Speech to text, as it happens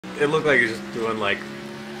It looked like he was just doing like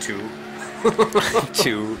 2.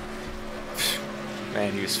 2.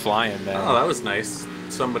 Man, he was flying, man. Oh, that was nice.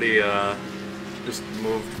 Somebody just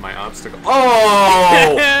moved my obstacle.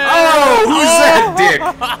 Oh! Oh! Who's that dick?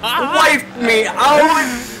 Wiped me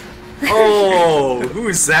out! Oh,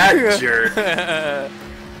 who's that jerk?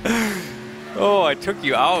 Oh, I took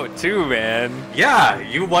you out too, man. Yeah,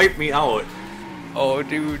 you wiped me out. Oh,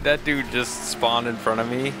 dude, that dude just spawned in front of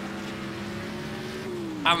me.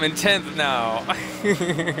 I'm in 10th now.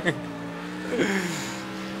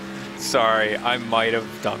 Sorry, I might have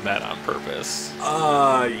done that on purpose.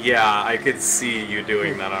 Yeah, I could see you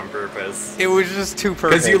doing that on purpose. It was just too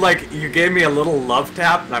perfect. Because you gave me a little love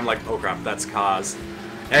tap, and I'm like, oh crap, that's Kaz.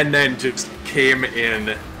 And then just came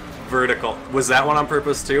in vertical. Was that one on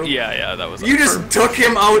purpose too? Yeah, that was. You just took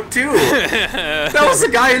him out too. That was the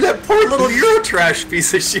guy, that poor little Eurotrash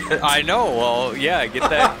piece of shit. I know. Well, yeah, get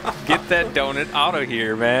that donut out of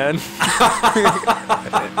here, man.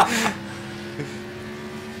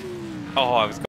 Oh, I was.